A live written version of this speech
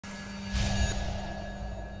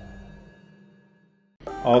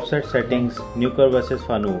Offset settings, Newker versus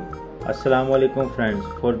Fanuc. Assalamu alaikum friends.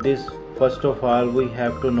 For this, first of all we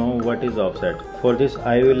have to know what is offset. For this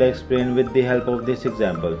I will explain with the help of this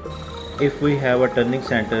example. If we have a turning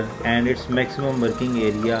center and its maximum working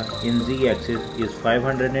area in z-axis is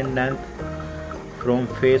 510th from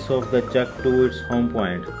face of the chuck to its home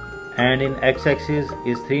point, and in x-axis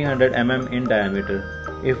is 300 mm in diameter.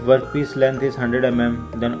 If workpiece length is 100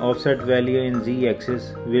 mm, then offset value in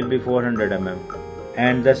z-axis will be 400 mm,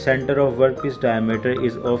 and the center of workpiece diameter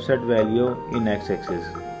is offset value in x-axis.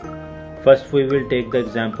 First we will take the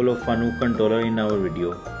example of Fanuc controller in our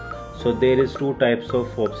video. So there is two types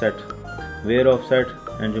of offset, wear offset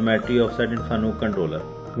and geometry offset in Fanuc controller.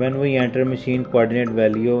 When we enter machine coordinate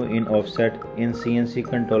value in offset in CNC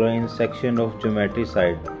controller in section of geometry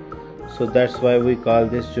side, so that's why we call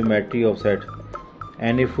this geometry offset.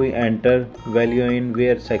 And if we enter value in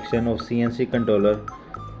wear section of CNC controller,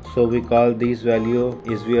 so we call this value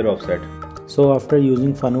is wear offset. So after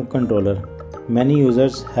using Fanuc controller, many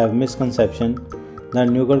users have misconception that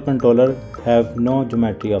Newker controller have no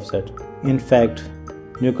geometry offset. In fact,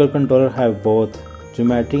 Newker controller have both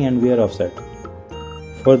geometry and wear offset.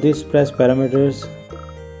 For this, press parameters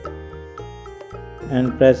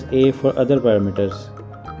and press A for other parameters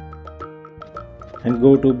and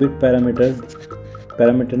go to bit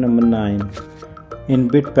parameter number 9. In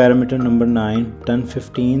bit parameter number 9, turn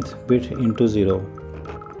 15th bit into 0.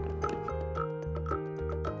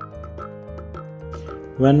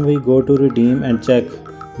 When we go to redeem and check,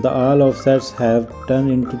 the all offsets have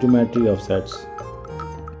turned into geometry offsets.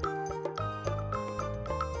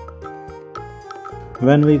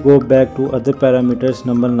 When we go back to other parameters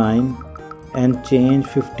number 9 and change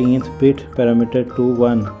 15th bit parameter to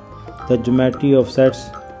 1, the geometry offsets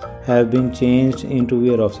have been changed into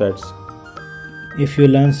wear offsets. If you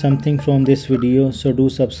learned something from this video, so do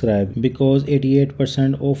subscribe, because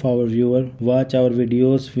 88% of our viewers watch our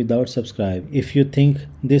videos without subscribe. If you think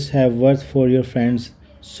this have worth for your friends,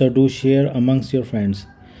 so do share amongst your friends.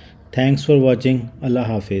 Thanks for watching. Allah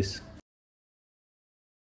Hafiz.